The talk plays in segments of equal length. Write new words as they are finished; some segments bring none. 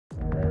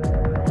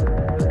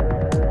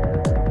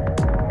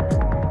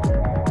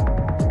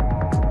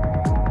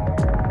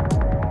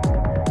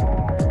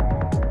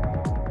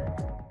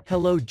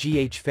Hello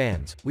GH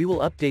fans, we will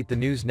update the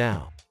news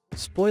now.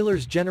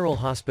 Spoilers: General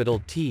Hospital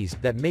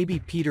teased that maybe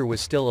Peter was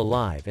still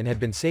alive and had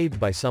been saved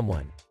by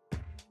someone.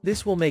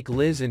 This will make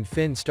Liz and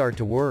Finn start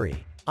to worry.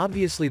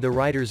 Obviously the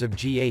writers of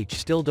GH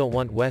still don't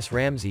want Wes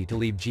Ramsey to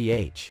leave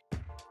GH.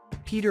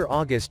 Peter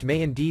August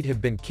may indeed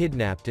have been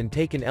kidnapped and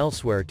taken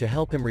elsewhere to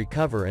help him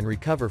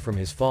recover from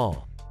his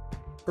fall.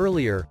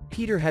 Earlier,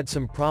 Peter had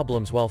some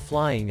problems while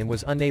flying and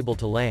was unable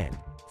to land,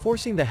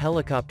 forcing the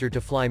helicopter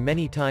to fly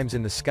many times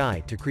in the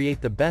sky to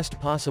create the best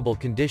possible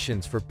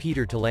conditions for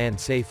Peter to land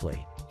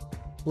safely.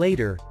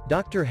 Later,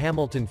 Dr.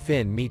 Hamilton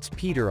Finn meets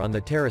Peter on the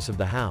terrace of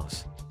the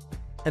house.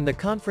 And the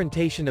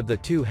confrontation of the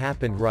two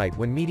happened right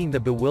when meeting the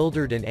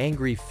bewildered and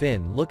angry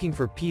Finn looking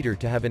for Peter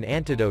to have an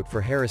antidote for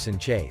Harrison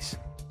Chase.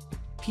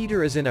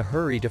 Peter is in a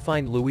hurry to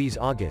find Louise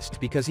August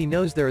because he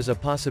knows there is a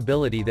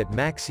possibility that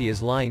Maxie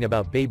is lying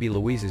about baby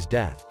Louise's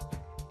death.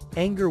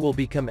 Anger will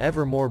become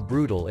ever more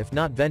brutal if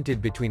not vented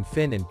between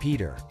Finn and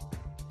Peter.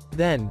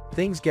 Then,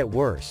 things get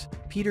worse.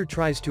 Peter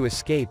tries to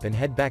escape and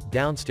head back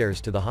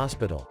downstairs to the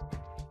hospital.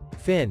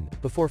 Finn,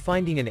 before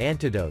finding an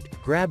antidote,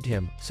 grabbed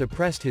him,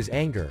 suppressed his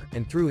anger,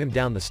 and threw him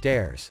down the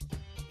stairs.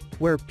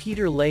 Where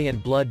Peter lay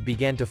and blood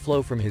began to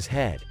flow from his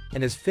head,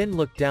 and as Finn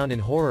looked down in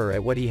horror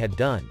at what he had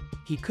done,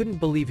 he couldn't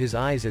believe his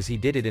eyes as he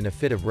did it in a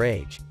fit of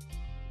rage.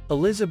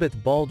 Elizabeth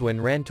Baldwin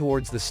ran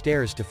towards the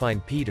stairs to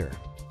find Peter.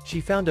 She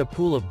found a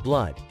pool of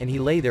blood, and he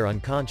lay there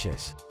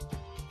unconscious.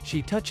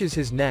 She touches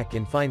his neck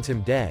and finds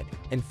him dead,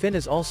 and Finn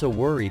is also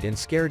worried and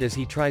scared as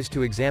he tries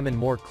to examine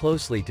more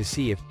closely to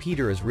see if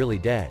Peter is really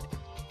dead.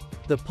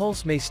 The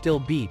pulse may still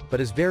beat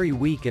but is very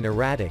weak and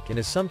erratic and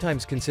is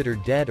sometimes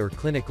considered dead or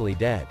clinically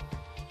dead.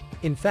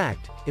 In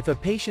fact, if a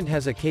patient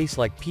has a case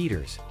like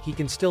Peter's, he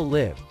can still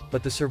live,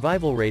 but the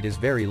survival rate is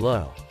very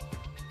low.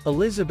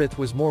 Elizabeth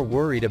was more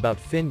worried about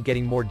Finn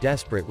getting more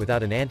desperate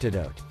without an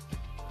antidote.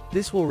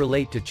 This will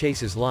relate to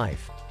Chase's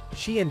life.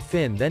 She and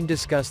Finn then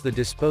discuss the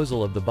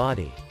disposal of the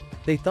body.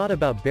 They thought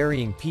about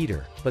burying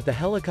Peter, but the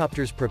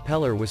helicopter's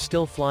propeller was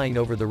still flying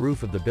over the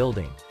roof of the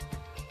building.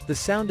 The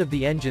sound of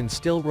the engine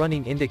still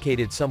running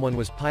indicated someone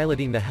was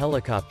piloting the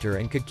helicopter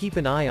and could keep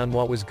an eye on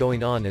what was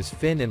going on as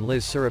Finn and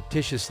Liz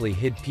surreptitiously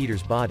hid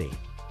Peter's body.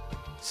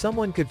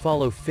 Someone could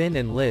follow Finn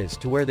and Liz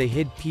to where they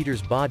hid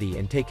Peter's body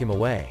and take him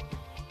away.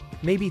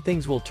 Maybe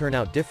things will turn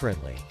out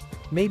differently.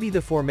 Maybe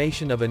the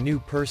formation of a new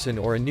person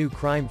or a new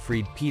crime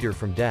freed Peter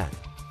from death.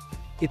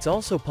 It's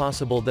also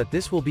possible that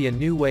this will be a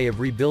new way of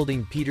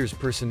rebuilding Peter's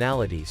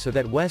personality so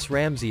that Wes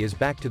Ramsey is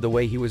back to the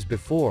way he was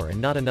before and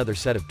not another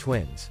set of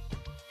twins.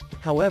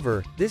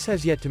 However, this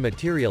has yet to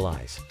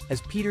materialize,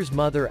 as Peter's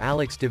mother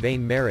Alex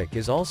Devane Merrick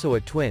is also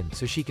a twin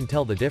so she can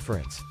tell the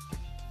difference.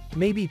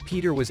 Maybe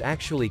Peter was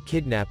actually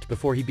kidnapped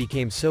before he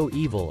became so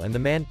evil and the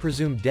man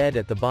presumed dead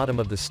at the bottom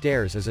of the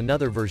stairs is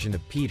another version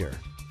of Peter.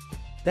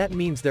 That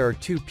means there are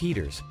two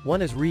Peters, one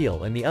is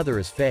real and the other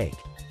is fake.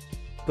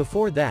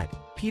 Before that,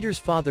 Peter's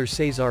father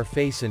Cesar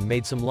Faison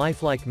made some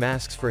lifelike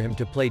masks for him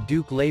to play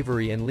Duke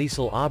Lavery and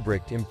Liesl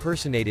Obrecht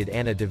impersonated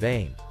Anna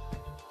Devane.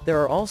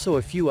 There are also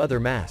a few other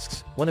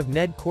masks, one of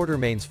Ned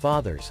Quatermain's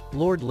fathers,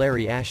 Lord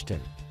Larry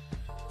Ashton.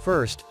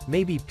 First,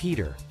 maybe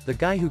Peter, the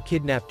guy who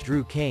kidnapped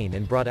Drew Kane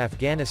and brought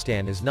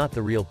Afghanistan is not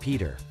the real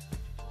Peter.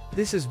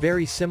 This is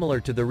very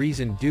similar to the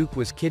reason Duke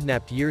was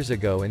kidnapped years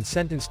ago and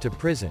sentenced to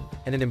prison,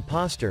 and an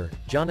imposter,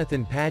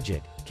 Jonathan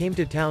Paget, came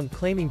to town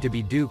claiming to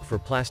be Duke for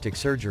plastic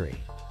surgery.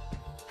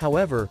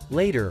 However,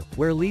 later,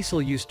 where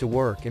Liesl used to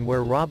work and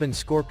where Robin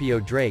Scorpio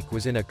Drake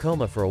was in a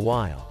coma for a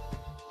while.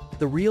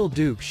 The real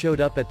Duke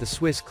showed up at the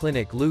Swiss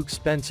clinic. Luke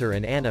Spencer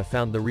and Anna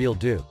found the real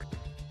Duke.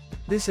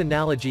 This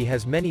analogy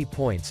has many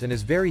points and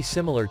is very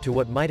similar to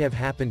what might have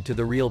happened to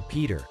the real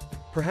Peter.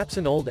 Perhaps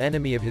an old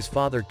enemy of his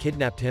father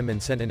kidnapped him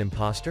and sent an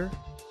imposter?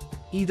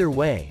 Either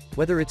way,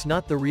 whether it's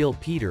not the real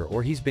Peter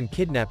or he's been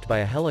kidnapped by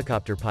a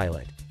helicopter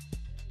pilot.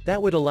 That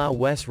would allow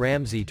Wes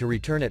Ramsey to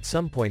return at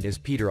some point as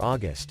Peter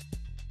August.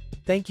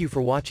 Thank you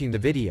for watching the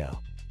video.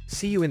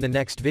 See you in the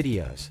next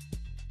videos.